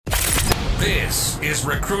This is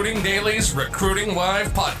Recruiting Daily's Recruiting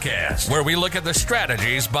Live podcast, where we look at the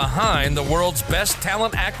strategies behind the world's best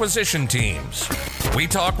talent acquisition teams. We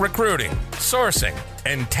talk recruiting, sourcing,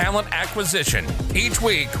 and talent acquisition. Each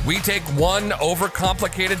week, we take one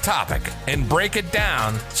overcomplicated topic and break it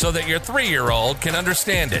down so that your 3-year-old can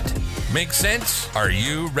understand it. Make sense? Are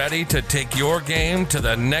you ready to take your game to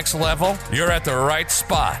the next level? You're at the right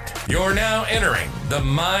spot. You're now entering the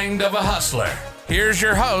mind of a hustler. Here's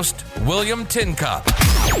your host, William Tincup.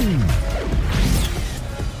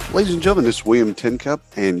 Ladies and gentlemen, this is William Tincup,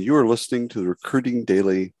 and you are listening to the Recruiting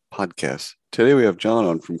Daily podcast. Today we have John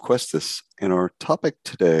on from Questus, and our topic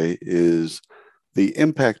today is the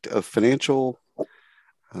impact of financial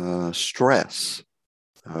stress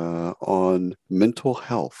on mental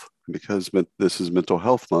health. Because this is Mental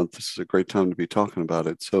Health Month, this is a great time to be talking about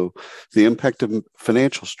it. So the impact of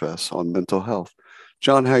financial stress on mental health.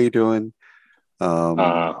 John, how you doing?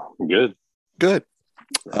 Good. Good.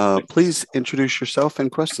 Please introduce yourself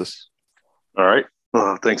and Questus. All right.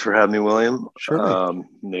 Thanks for having me, William. Sure.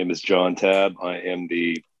 Name is John Tabb. I am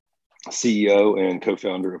the CEO and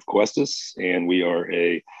co-founder of Questus, and we are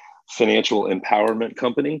a financial empowerment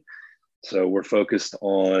company. So we're focused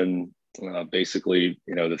on basically,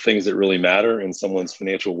 the things that really matter in someone's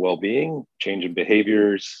financial well-being, changing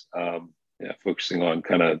behaviors, focusing on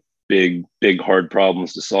kind of big, hard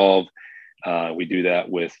problems to solve. We do that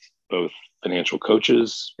with both financial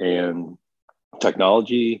coaches and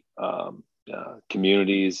technology,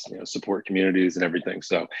 communities, support communities and everything.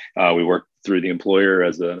 So we work through the employer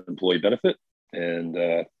as an employee benefit,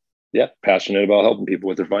 and passionate about helping people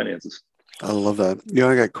with their finances. I love that.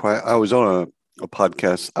 I got quiet. I was on a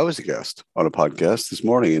podcast. I was a guest on a podcast this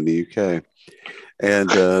morning in the UK. And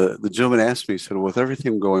the gentleman asked me, he said, with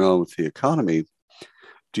everything going on with the economy,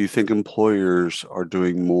 do you think employers are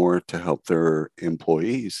doing more to help their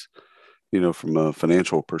employees, from a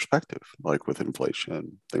financial perspective, like with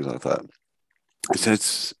inflation, things like that? I said,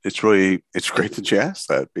 it's great that you asked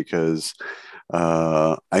that, because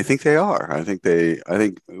I think they are. I think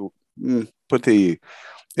put the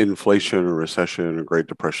inflation or recession or Great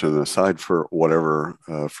Depression aside for whatever,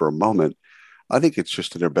 for a moment. I think it's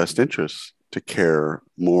just in their best interest to care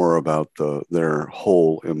more about their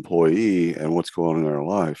whole employee and what's going on in their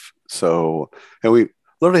life. So, and we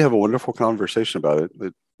literally have a wonderful conversation about it.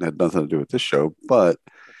 It had nothing to do with this show, but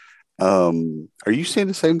are you seeing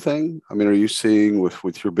the same thing? I mean, are you seeing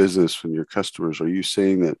with your business and your customers, are you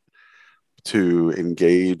seeing that to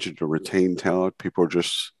engage and to retain talent, people are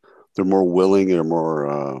they're more willing and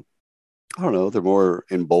more, they're more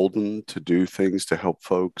emboldened to do things to help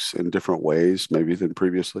folks in different ways, maybe than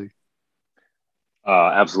previously?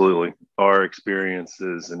 Absolutely. Our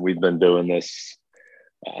experiences, and we've been doing this.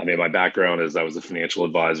 My background is I was a financial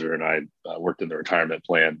advisor, and I worked in the retirement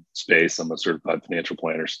plan space. I'm a certified financial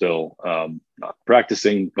planner still, not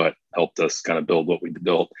practicing, but helped us kind of build what we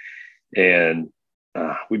built. And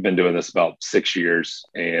we've been doing this about 6 years.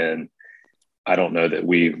 And I don't know that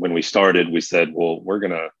when we started, we said, well, we're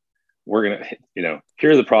going to,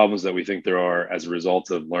 here are the problems that we think there are as a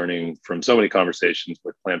result of learning from so many conversations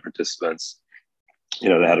with plan participants,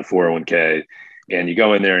 that had a 401k, and you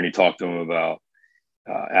go in there and you talk to them about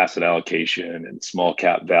asset allocation and small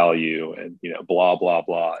cap value and, blah, blah,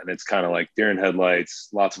 blah. And it's kind of like deer in headlights,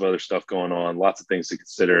 lots of other stuff going on, lots of things to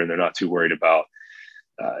consider. And they're not too worried about,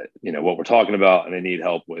 what we're talking about, and they need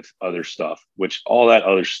help with other stuff, which all that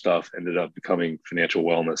other stuff ended up becoming financial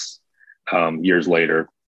wellness years later,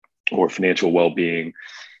 or financial well-being.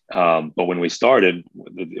 But when we started,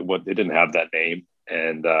 it didn't have that name,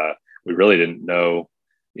 and we really didn't know,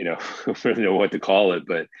 what to call it.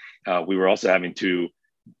 But we were also having to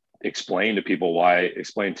explain to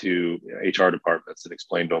HR departments and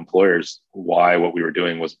explain to employers why what we were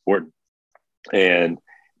doing was important. And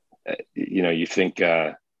you think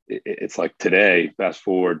it's like today, fast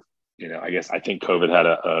forward, I think COVID had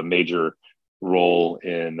a major role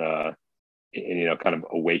in kind of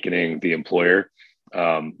awakening the employer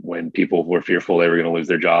when people were fearful they were going to lose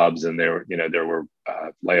their jobs, and there were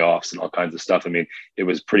layoffs and all kinds of stuff. It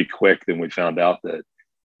was pretty quick. Then we found out that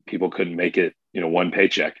people couldn't make it, one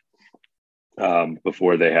paycheck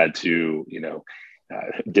before they had to,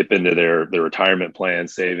 dip into their retirement plan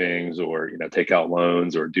savings, or, take out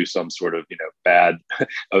loans, or do some sort of, bad,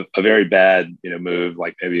 a very bad, move,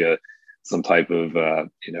 like maybe some type of,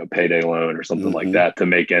 payday loan or something like that to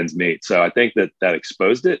make ends meet. So I think that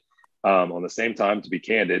exposed it. On the same time, to be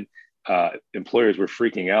candid, employers were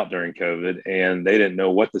freaking out during COVID, and they didn't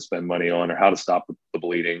know what to spend money on or how to stop the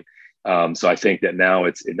bleeding. So I think that now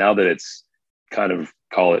that it's kind of,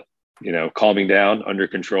 call it, calming down, under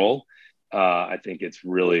control, I think it's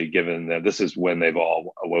really given that this is when they've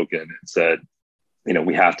all awoken and said,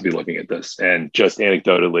 we have to be looking at this. And just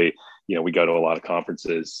anecdotally, we go to a lot of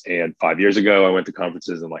conferences, and 5 years ago, I went to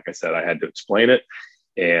conferences, and like I said, I had to explain it.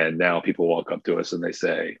 And now people walk up to us and they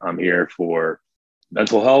say, I'm here for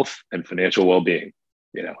mental health and financial well-being,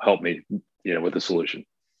 help me, with a solution.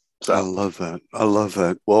 So I love that. I love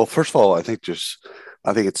that. Well, first of all, I think it's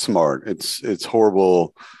smart. It's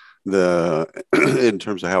horrible in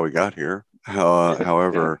terms of how we got here.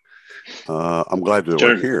 However, I'm glad that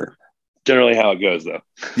we're here. Generally how it goes, though.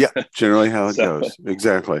 Yeah, generally how it goes.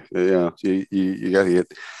 Exactly. Yeah, you got to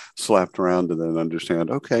get slapped around and then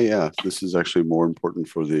understand, okay, yeah, this is actually more important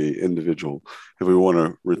for the individual. If we want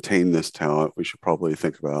to retain this talent, we should probably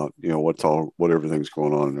think about, what everything's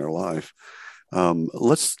going on in their life.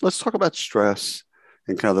 Let's talk about stress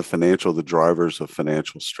and kind of the drivers of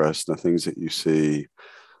financial stress and the things that you see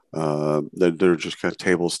that they're just kind of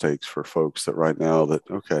table stakes for folks that right now that,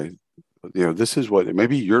 okay, this is what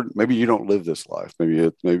maybe you don't live this life.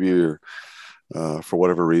 Maybe you're for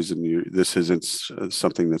whatever reason this isn't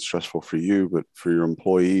something that's stressful for you, but for your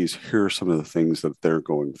employees, here are some of the things that they're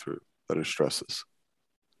going through that are stresses.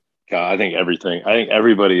 I think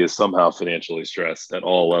everybody is somehow financially stressed at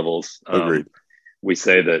all levels. Agreed. We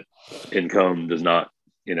say that income does not,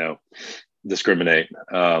 discriminate.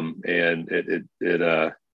 And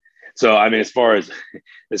it so, I mean, as far as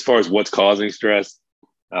what's causing stress,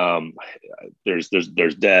 there's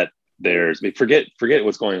debt, forget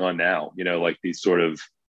what's going on now, like these sort of,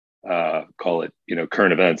 call it,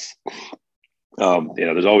 current events.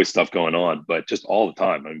 There's always stuff going on, but just all the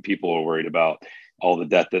time. I mean, people are worried about all the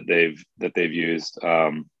debt that they've used.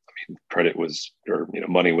 Credit was, or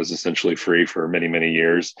money was essentially free for many, many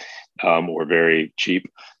years, or very cheap.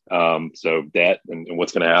 So debt and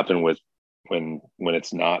what's going to happen with when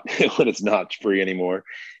it's not when it's not free anymore.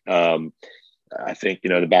 I think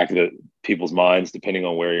the back of the people's minds, depending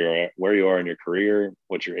on where you are in your career,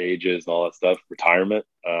 what your age is, all that stuff. Retirement,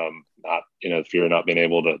 not fear of not being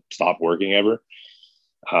able to stop working ever.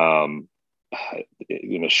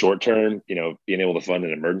 Short term, being able to fund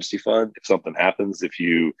an emergency fund if something happens, if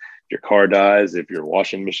your car dies, if your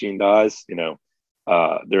washing machine dies,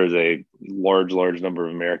 there's a large number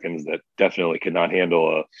of Americans that definitely could not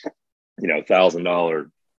handle a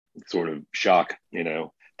 $1,000 sort of shock,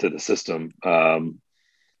 to the system.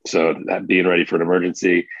 So that being ready for an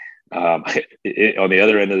emergency, on the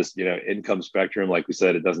other end of this, income spectrum, like we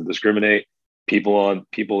said, it doesn't discriminate. People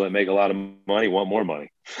that make a lot of money want more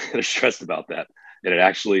money. They're stressed about that. And it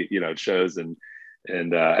actually, it shows. And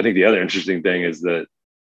I think the other interesting thing is that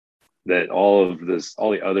all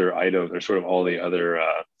the other items, or sort of all the other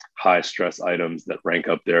high stress items that rank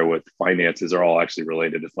up there with finances, are all actually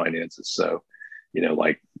related to finances. So,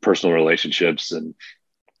 like personal relationships, and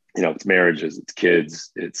it's marriages, it's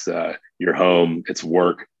kids, it's your home, it's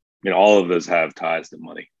work. All of those have ties to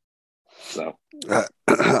money. So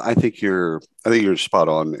I think you're spot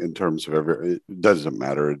on in terms of it doesn't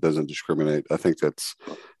matter. It doesn't discriminate. I think that's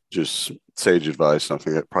just sage advice. And I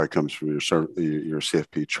think that probably comes from your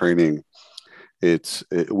CFP training.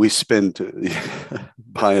 We spend,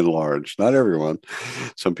 by and large, not everyone,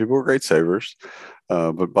 some people are great savers,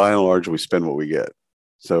 but by and large, we spend what we get.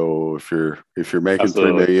 So if you're making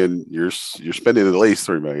Absolutely. 3 million, you're spending at least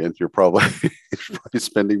 3 million. You're probably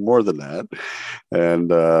spending more than that.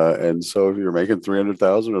 And so if you're making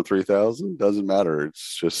 300,000 or 3,000, doesn't matter.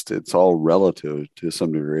 It's all relative to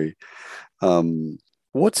some degree.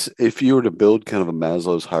 If you were to build kind of a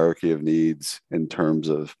Maslow's hierarchy of needs in terms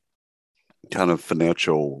of kind of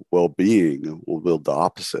financial well-being, we'll build the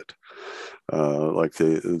opposite. Like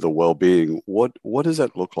the well-being, what does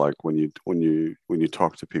that look like when you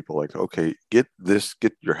talk to people? Like, okay, get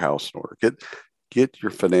your house in order, get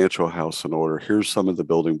your financial house in order. Here's some of the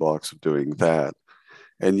building blocks of doing that.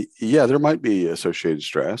 And yeah, there might be associated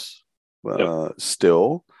stress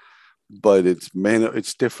still, but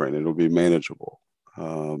it's different. It'll be manageable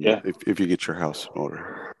if you get your house in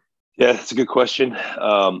order. Yeah, that's a good question.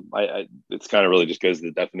 It's kind of really just goes to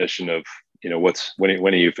the definition of,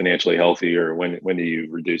 when are you financially healthy, or when do you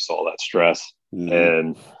reduce all that stress?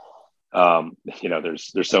 Mm-hmm. And,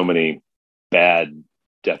 there's so many bad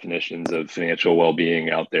definitions of financial well-being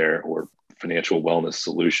out there, or financial wellness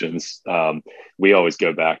solutions. We always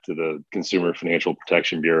go back to the Consumer Financial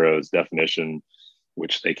Protection Bureau's definition,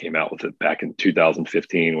 which they came out with it back in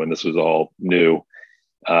 2015 when this was all new.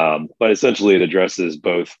 But essentially it addresses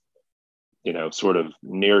both, sort of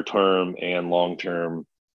near term and long term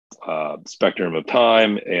spectrum of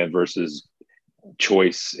time, and versus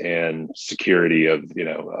choice and security of,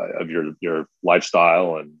 of your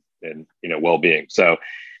lifestyle and well-being. So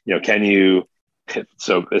can you,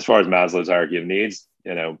 so as far as Maslow's hierarchy of needs,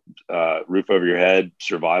 roof over your head,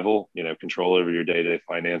 survival, control over your day-to-day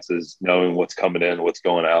finances, knowing what's coming in, what's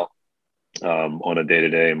going out on a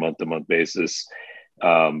day-to-day, month-to-month basis,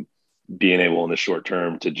 being able in the short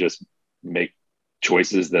term to just make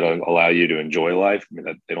choices that allow you to enjoy life. I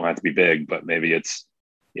mean, they don't have to be big, but maybe it's,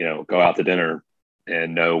 go out to dinner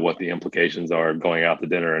and know what the implications are of going out to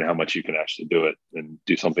dinner and how much you can actually do it and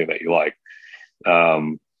do something that you like.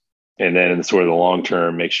 And then in the sort of the long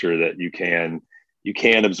term, make sure that you can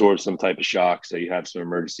absorb some type of shock. So you have some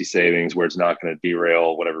emergency savings where it's not going to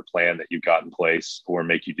derail whatever plan that you've got in place or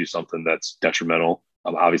make you do something that's detrimental.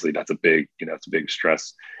 Obviously that's a big, it's a big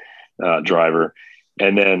stress driver.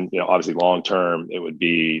 And then, obviously long term, it would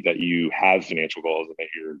be that you have financial goals and that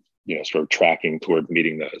you're, sort of tracking toward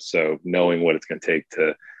meeting those. So knowing what it's going to take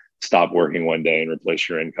to stop working one day and replace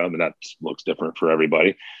your income. And that looks different for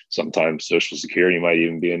everybody. Sometimes Social Security might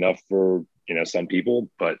even be enough for, some people,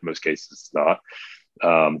 but in most cases it's not.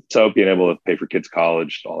 So being able to pay for kids'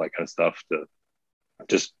 college, all that kind of stuff, to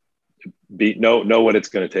just know what it's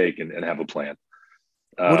going to take and have a plan.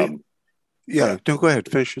 Don't go ahead.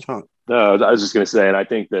 Finish your thought. No, I was just going to say, and I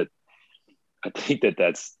think that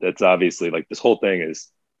that's obviously, like, this whole thing is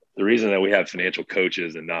the reason that we have financial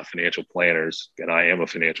coaches and not financial planners. And I am a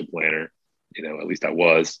financial planner, at least I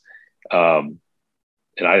was.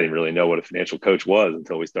 And I didn't really know what a financial coach was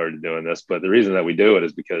until we started doing this. But the reason that we do it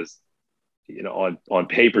is because, on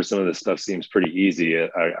paper, some of this stuff seems pretty easy.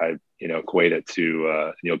 I equate it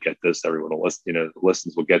to, you'll get this, everyone will listen, the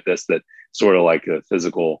listens will get this, that sort of like a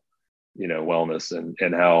physical, wellness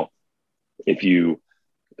and how if you,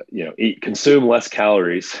 consume less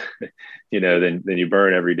calories, than you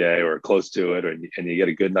burn every day or close to it, and you get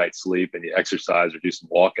a good night's sleep and you exercise or do some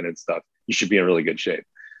walking and stuff, you should be in really good shape.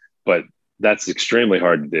 But that's extremely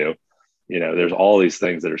hard to do. There's all these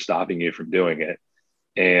things that are stopping you from doing it.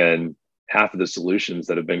 And half of the solutions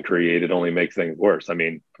that have been created only make things worse. I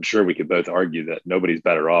mean, I'm sure we could both argue that nobody's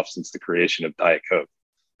better off since the creation of Diet Coke.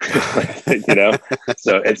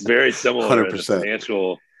 So it's very similar.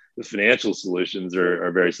 100%. The financial solutions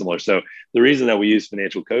are very similar. So the reason that we use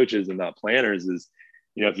financial coaches and not planners is,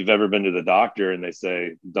 if you've ever been to the doctor and they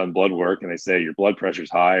say, done blood work, and they say your blood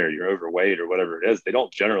pressure's high or you're overweight or whatever it is, they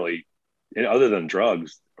don't generally, other than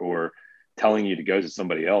drugs or telling you to go to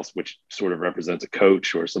somebody else, which sort of represents a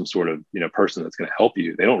coach or some sort of, person that's going to help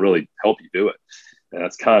you, they don't really help you do it. And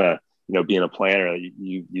that's kind of, being a planner,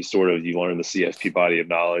 you learn the CFP body of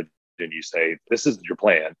knowledge and you say, this is your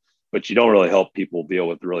plan, but you don't really help people deal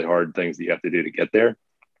with the really hard things that you have to do to get there,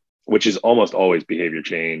 which is almost always behavior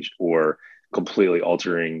change or completely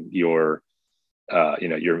altering your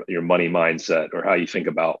money mindset or how you think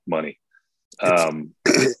about money.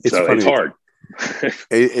 It's hard.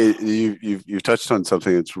 You touched on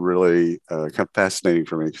something that's really kind of fascinating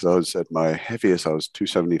for me, because I was at my heaviest, I was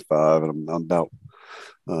 275, and I'm about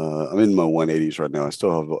I'm in my 180s right now. I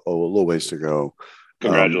still have a little ways to go.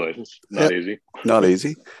 Congratulations. Not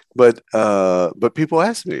easy. But people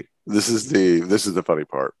ask me, this is the funny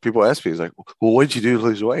part. People ask me, it's like, well, what did you do to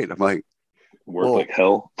lose weight? I'm like, like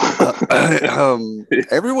hell.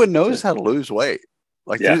 Everyone knows how to lose weight.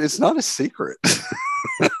 Like, it's not a secret.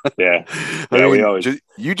 Yeah. We always.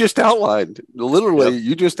 You just outlined, literally,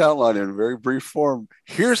 you just outlined in a very brief form,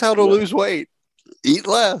 here's how to lose weight. Eat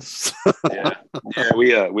less.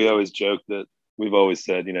 We always joke that we've always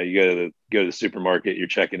said, you go to the supermarket, you're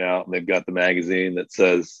checking out, and they've got the magazine that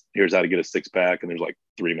says, here's how to get a six pack. And there's like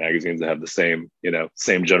 3 magazines that have the same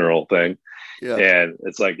general thing. Yeah. And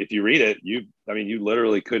it's like, if you read it, you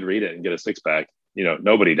literally could read it and get a six pack.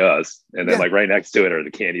 Nobody does. And then like right next to it are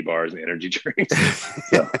the candy bars and the energy drinks.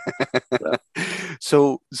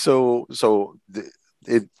 So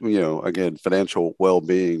again, financial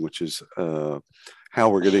well-being, which is how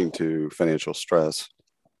we're getting to financial stress,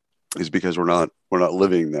 is because we're not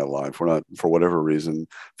living that life. We're not, for whatever reason,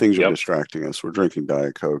 things are distracting us. We're drinking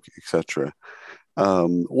Diet Coke, etc.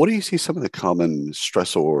 What do you see some of the common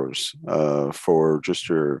stressors for just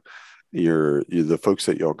the folks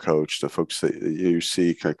that y'all coach, the folks that you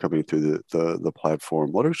see kind of coming through the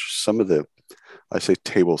platform? What are some of the, I say,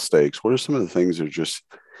 table stakes? What are some of the things that are just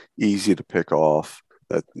easy to pick off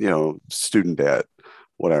that, student debt,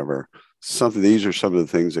 whatever? These are some of the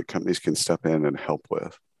things that companies can step in and help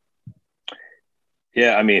with.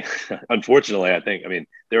 Yeah, unfortunately, I think,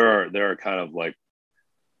 there are kind of like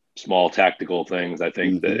small tactical things, I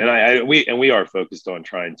think, that, and we are focused on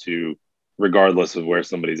trying to, regardless of where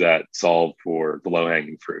somebody's at, solve for the low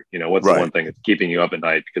hanging fruit. What's the one thing that's keeping you up at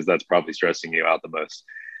night, because that's probably stressing you out the most.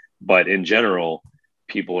 But in general,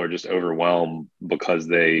 people are just overwhelmed because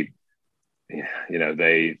they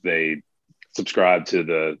they subscribe to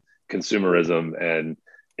the consumerism,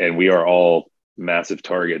 and we are all massive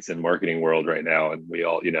targets in marketing world right now. And we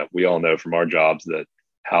all know from our jobs that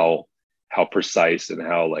how precise and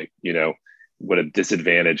how, like, what a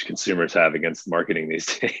disadvantage consumers have against marketing these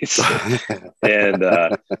days. and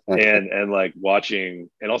like watching,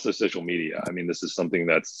 and also social media. I mean, this is something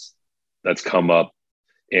that's come up,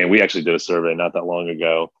 and we actually did a survey not that long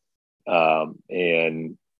ago,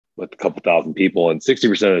 and with a couple thousand people, and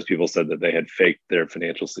 60% of those people said that they had faked their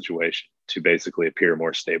financial situation to basically appear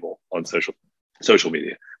more stable on social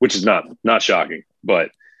media, which is not shocking,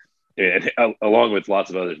 but and along with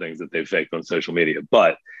lots of other things that they've faked on social media.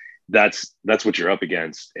 But that's what you're up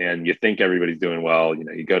against, and you think everybody's doing well.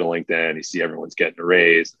 You go to LinkedIn, you see everyone's getting a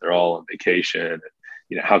raise, they're all on vacation,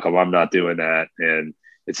 and, how come I'm not doing that? And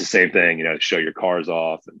it's the same thing, show your cars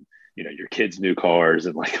off, and your kids' new cars,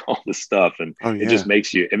 and like all this stuff, and it just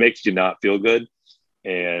makes you not feel good,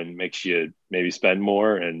 and makes you maybe spend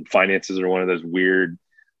more. And finances are one of those weird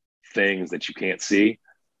things that you can't see.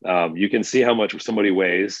 You can see how much somebody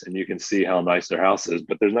weighs, and you can see how nice their house is,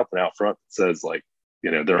 but there's nothing out front that says, like,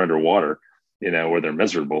 they're underwater, or they're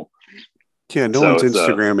miserable. Yeah, no one's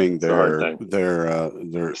Instagramming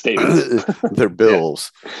their statements, their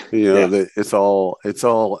bills. It's all.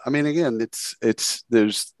 I mean, again, there's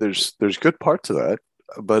good parts of that,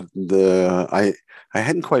 but I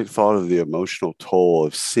hadn't quite thought of the emotional toll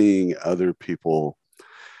of seeing other people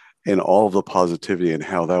and all of the positivity and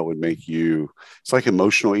how that would make you. It's like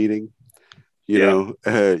emotional eating. When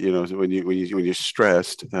you're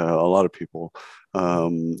stressed, a lot of people,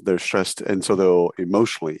 they're stressed, and so they'll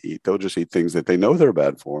emotionally eat. They'll just eat things that they know they're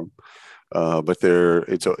bad for them, but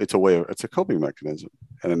it's a coping mechanism.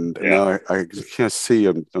 And now I can't see.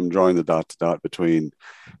 I'm drawing the dot to dot between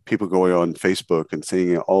people going on Facebook and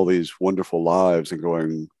seeing all these wonderful lives and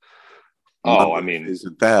going, "Oh, I mean,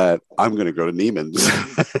 isn't that I'm going to go to Neiman's?"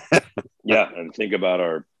 Yeah, and think about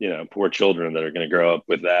our poor children that are going to grow up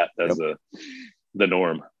with that as the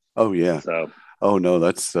norm. Oh yeah. So. Oh no,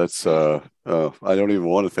 that's I don't even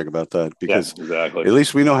want to think about that, because exactly. At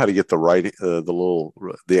least we know how to get the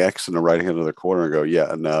X in the right hand of the corner and go,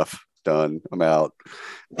 yeah, enough, done, I'm out.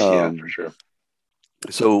 For sure.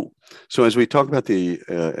 So as we talk about the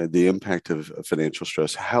impact of financial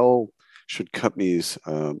stress, how should companies,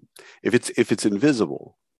 if it's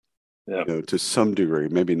invisible, to some degree,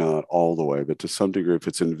 maybe not all the way, but to some degree, if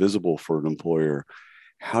it's invisible for an employer,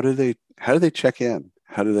 how do they check in?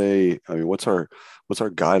 What's our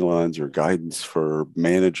guidelines or guidance for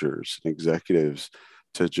managers and executives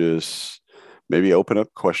to just maybe open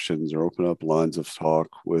up questions or open up lines of talk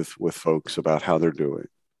with folks about how they're doing?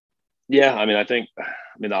 Yeah, I mean,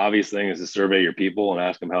 the obvious thing is to survey your people and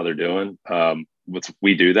ask them how they're doing.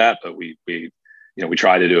 We do that, but we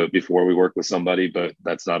try to do it before we work with somebody, but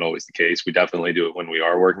that's not always the case. We definitely do it when we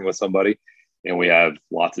are working with somebody, and we have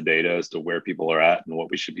lots of data as to where people are at and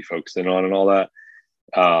what we should be focusing on and all that.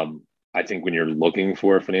 I think when you're looking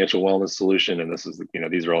for a financial wellness solution, and this is,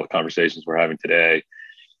 these are all the conversations we're having today,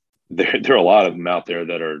 there are a lot of them out there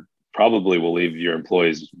that are probably will leave your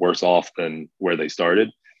employees worse off than where they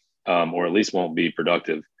started, or at least won't be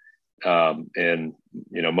productive. And,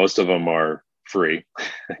 most of them are free,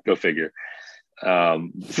 go figure,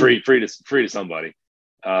 free to somebody.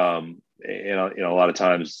 And, a lot of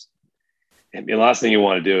times, and the last thing you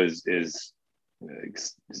want to do is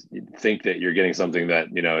think that you're getting something that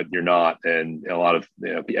you're not. And a lot of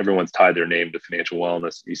everyone's tied their name to financial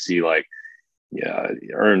wellness. You see, like,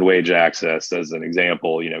 earned wage access as an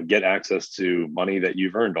example. Get access to money that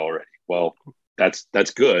you've earned already. Well, that's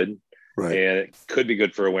good, right? And it could be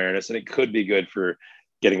good for awareness, and it could be good for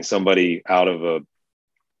getting somebody out of a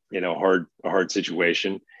hard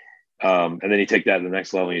situation. And then you take that to the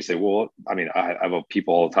next level and you say, well, I mean, I have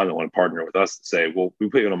people all the time that want to partner with us and say, well, we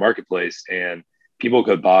put you in a marketplace and people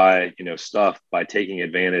could buy, stuff by taking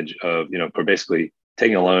advantage of, or basically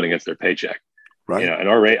taking a loan against their paycheck. Right. And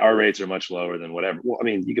our rates are much lower than whatever. Well, I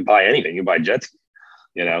mean, you could buy anything. You can buy jet ski,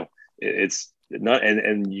 it's not,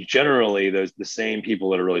 and you generally, the same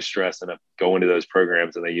people that are really stressed end up going to those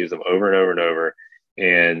programs and they use them over and over and over.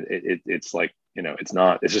 And it's like,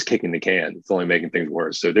 it's just kicking the can. It's only making things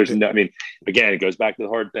worse. So again, it goes back to the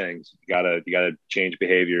hard things. You gotta change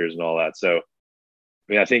behaviors and all that. So,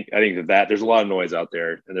 I think that there's a lot of noise out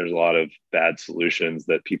there, and there's a lot of bad solutions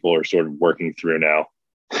that people are sort of working through now.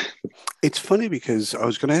 It's funny because I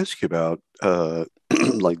was going to ask you about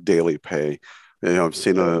like daily pay. I've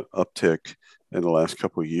seen an uptick in the last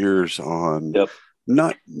couple of years on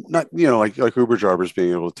not like Uber drivers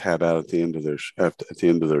being able to tab out at the end of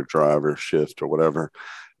their drive or shift or whatever.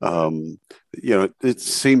 It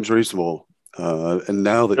seems reasonable And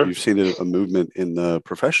now that Sure. you've seen a movement in the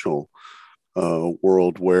professional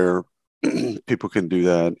world where people can do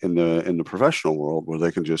that in the professional world, where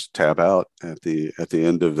they can just tab out at the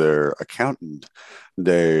end of their accountant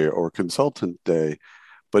day or consultant day.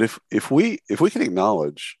 But if we can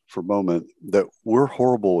acknowledge for a moment that we're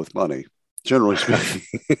horrible with money, generally speaking,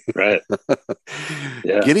 Right.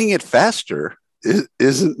 Yeah. getting it faster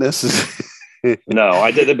isn't necessary. No,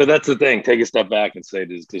 I did it, but that's the thing. Take a step back and say,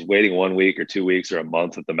 does waiting 1 week or 2 weeks or a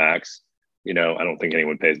month at the max? I don't think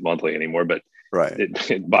anyone pays monthly anymore, but Right.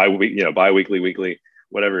 Bi-weekly, weekly,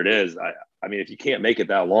 whatever it is. I mean, if you can't make it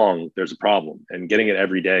that long, there's a problem, and getting it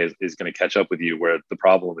every day is going to catch up with you. Where the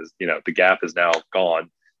problem is, the gap is now gone,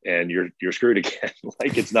 and you're screwed again.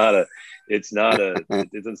 Like it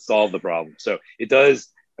doesn't solve the problem. So it does.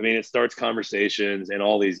 I mean, it starts conversations, and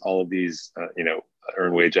all of these,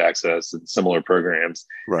 earned wage access and similar programs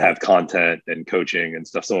Right. have content and coaching and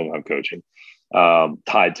stuff. Some of them have coaching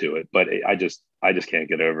tied to it, but I just can't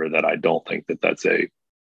get over that. I don't think that that's I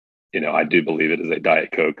do believe it is a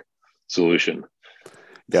Diet Coke solution.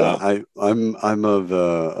 Yeah, So, I'm of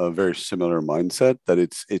a very similar mindset that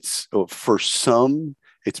it's for some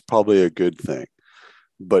it's probably a good thing,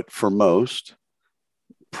 but for most,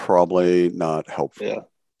 probably not helpful. yeah.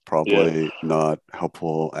 Probably not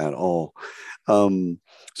helpful at all. So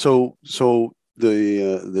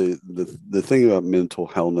the thing about mental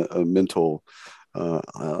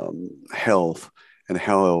health and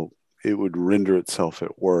how it would render itself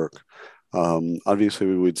at work. Obviously,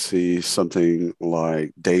 we would see something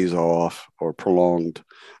like days off or prolonged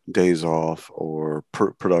days off or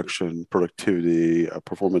productivity,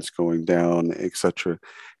 performance going down, etc.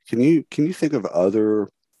 Can you think of other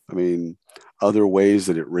ways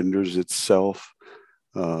that it renders itself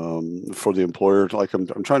for the employer? Like I'm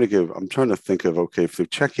trying to think of, okay, if they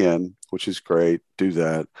check in, which is great, do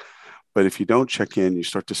that. But if you don't check in, you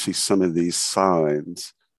start to see some of these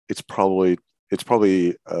signs. It's probably a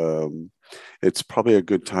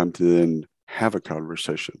good time to then have a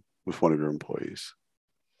conversation with one of your employees.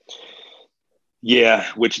 Yeah,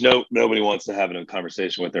 which nobody wants to have a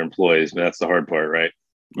conversation with their employees. But that's the hard part, right?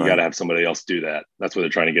 You got to have somebody else do that. That's what they're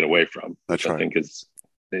trying to get away from. That's right. I think is,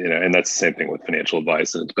 and that's the same thing with financial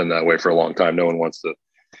advice. And it's been that way for a long time. No one wants to,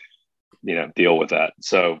 deal with that.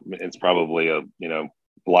 So it's probably a,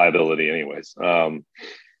 liability anyways.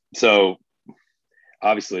 So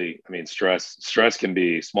obviously, I mean, stress can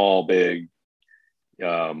be small, big,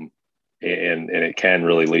 and it can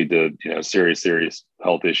really lead to, serious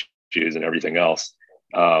health issues and everything else.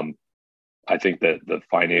 I think that the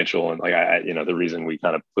financial and the reason we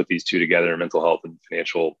kind of put these two together, mental health and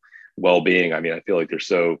financial well-being, I mean, I feel like they're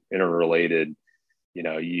so interrelated.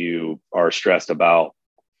 You are stressed about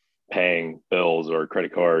paying bills or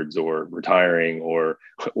credit cards or retiring or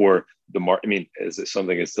the market. I mean, is it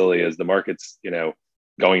something as silly as the market's,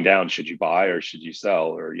 going down? Should you buy or should you sell?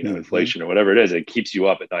 Or, inflation or whatever it is, it keeps you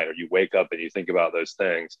up at night, or you wake up and you think about those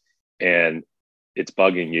things and it's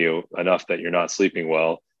bugging you enough that you're not sleeping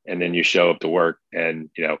well. And then you show up to work and,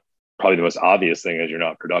 probably the most obvious thing is you're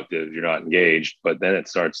not productive, you're not engaged, but then it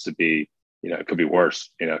starts to be, it could be worse,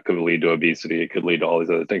 it could lead to obesity. It could lead to all these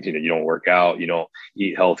other things. You don't work out, you don't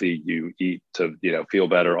eat healthy, you eat to, feel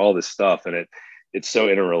better, all this stuff. And it's so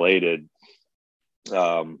interrelated.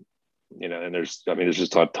 And there's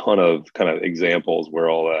just a ton of kind of examples where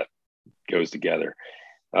all that goes together.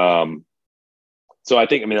 So I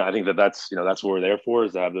think that's what we're there for,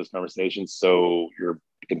 is to have those conversations. So your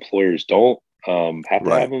employers don't have to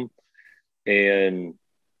have them, and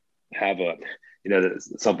have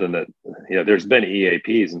something that, there's been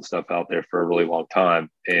EAPs and stuff out there for a really long time,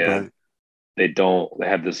 and they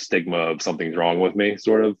have this stigma of something's wrong with me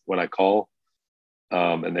sort of when I call,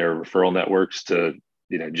 and their referral networks to,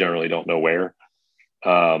 generally don't know where.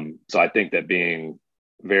 So I think that being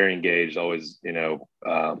very engaged, always,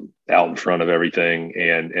 out in front of everything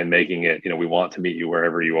and making it, we want to meet you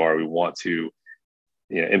wherever you are. We want to,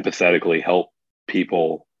 empathetically help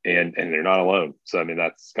people, and they're not alone. So, I mean,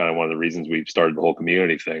 that's kind of one of the reasons we've started the whole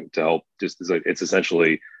community thing, to help. It's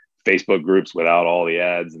essentially Facebook groups without all the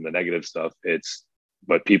ads and the negative stuff.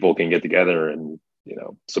 But people can get together and,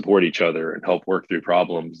 support each other and help work through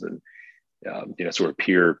problems, and, sort of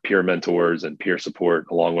peer mentors and peer support,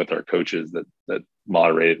 along with our coaches that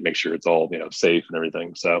moderate it, make sure it's all, safe and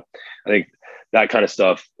everything. So I think that kind of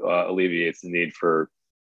stuff alleviates the need for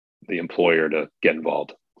the employer to get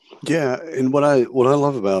involved. Yeah, and what I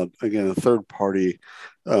love about, again, a third party,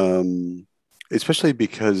 especially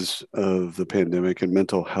because of the pandemic and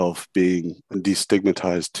mental health being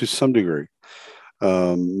destigmatized to some degree,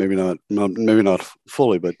 maybe not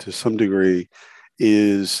fully, but to some degree,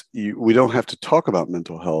 we don't have to talk about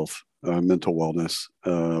mental health, mental wellness.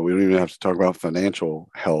 We don't even have to talk about financial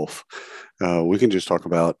health. We can just talk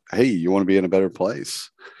about, hey, you want to be in a better place.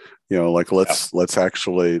 Like let's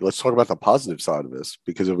talk about the positive side of this,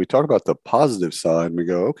 because if we talk about the positive side, we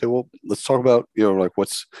go, okay, well, let's talk about, like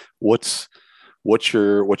what's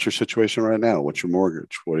your situation right now? What's your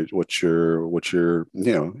mortgage? What's your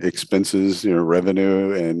expenses,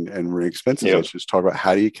 revenue and expenses? Yep. Let's just talk about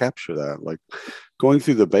how do you capture that? Like going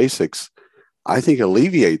through the basics, I think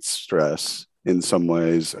alleviates stress in some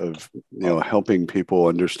ways of, helping people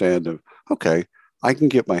understand of, okay, I can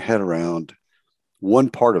get my head around one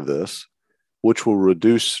part of this, which will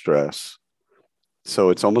reduce stress.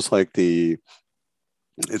 So it's almost like the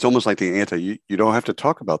you don't have to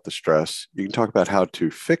talk about the stress. You can talk about how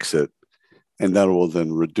to fix it, and that will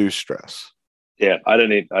then reduce stress. Yeah, I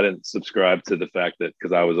didn't subscribe to the fact that,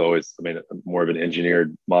 because I was always, more of an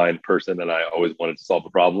engineered mind person, and I always wanted to solve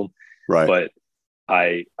a problem. Right. But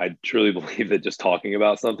I truly believe that just talking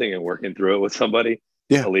about something and working through it with somebody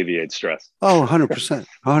alleviates stress. Oh, 100%.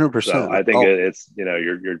 100%. So I think it's,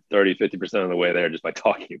 you're 30, 50% of the way there just by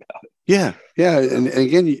talking about it. Yeah. Yeah. And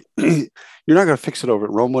again, you're not going to fix it over.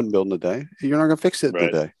 Rome wasn't built in a day. You're not going to fix it in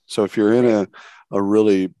a day. So if you're in a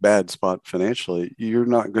really bad spot financially, you're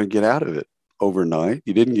not going to get out of it overnight.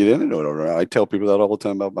 You didn't get into it overnight. I tell people that all the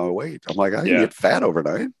time about my weight. I'm like, I can get fat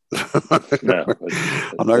overnight. No,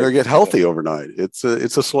 I'm not going to get healthy overnight. It's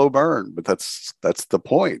a slow burn, but that's the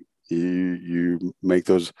point. You make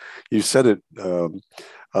those, you said it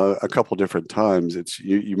a couple different times. It's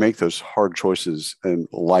you make those hard choices and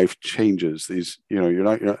life changes. These, you're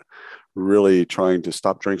not really trying to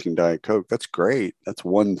stop drinking Diet Coke. That's great. That's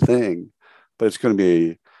one thing, but it's going to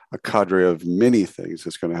be a cadre of many things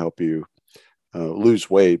that's going to help you lose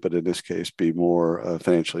weight, but in this case, be more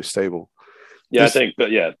financially stable. Yeah, I think,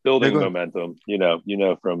 but building momentum,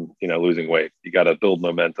 from, losing weight, you got to build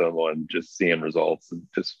momentum on just seeing results. And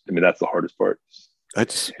that's the hardest part.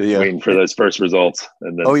 That's waiting for those first results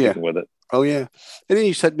and then sticking with it. Oh yeah. And then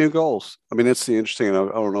you set new goals. That's the interesting, and I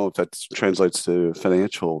don't know if that translates to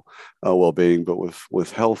financial well-being, but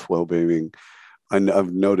with health well-being,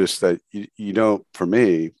 I've noticed that, for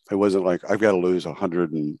me, it wasn't like I've got to lose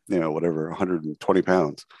 120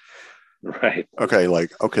 pounds. Right. Okay.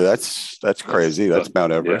 That's crazy. That's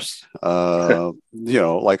Mount Everest. Yeah.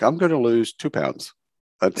 I'm going to lose 2 pounds.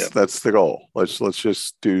 That's the goal. Let's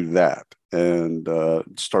just do that and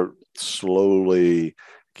start slowly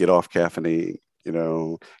get off caffeine,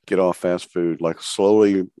 get off fast food,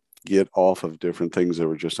 slowly get off of different things that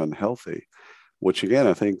were just unhealthy, which again,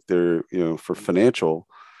 I think they're, for financial,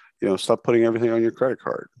 stop putting everything on your credit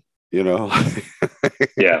card.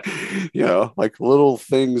 Like little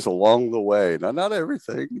things along the way. Not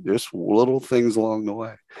everything, just little things along the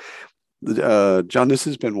way. John, this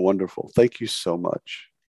has been wonderful. Thank you so much.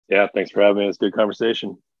 Yeah, thanks for having me. It's a good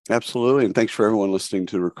conversation. Absolutely. And thanks for everyone listening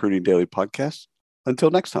to the Recruiting Daily Podcast. Until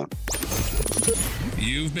next time.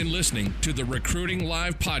 You've been listening to the Recruiting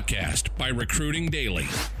Live Podcast by Recruiting Daily.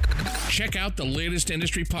 Check out the latest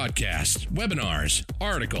industry podcasts, webinars,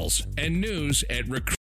 articles, and news at